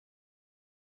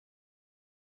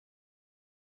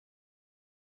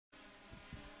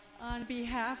On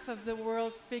behalf of the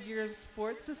World Figure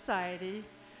Sports Society,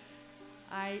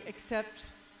 I accept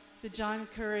the John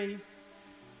Curry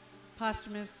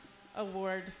Posthumous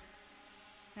Award,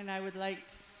 and I would like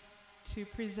to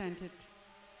present it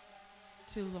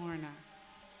to Lorna,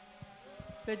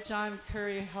 the John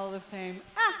Curry Hall of Fame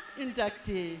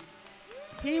inductee.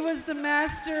 He was the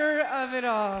master of it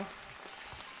all.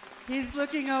 He's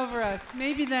looking over us.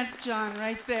 Maybe that's John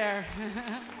right there.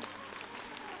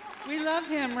 We love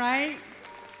him, right?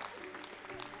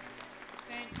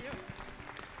 Thank you.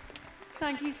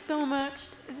 Thank you so much.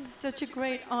 This is such a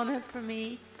great honor for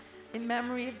me in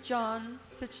memory of John,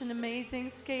 such an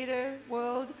amazing skater,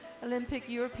 world, Olympic,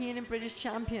 European, and British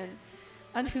champion,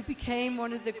 and who became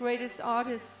one of the greatest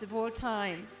artists of all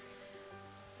time.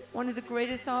 One of the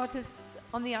greatest artists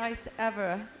on the ice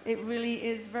ever. It really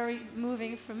is very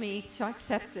moving for me to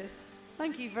accept this.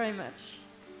 Thank you very much.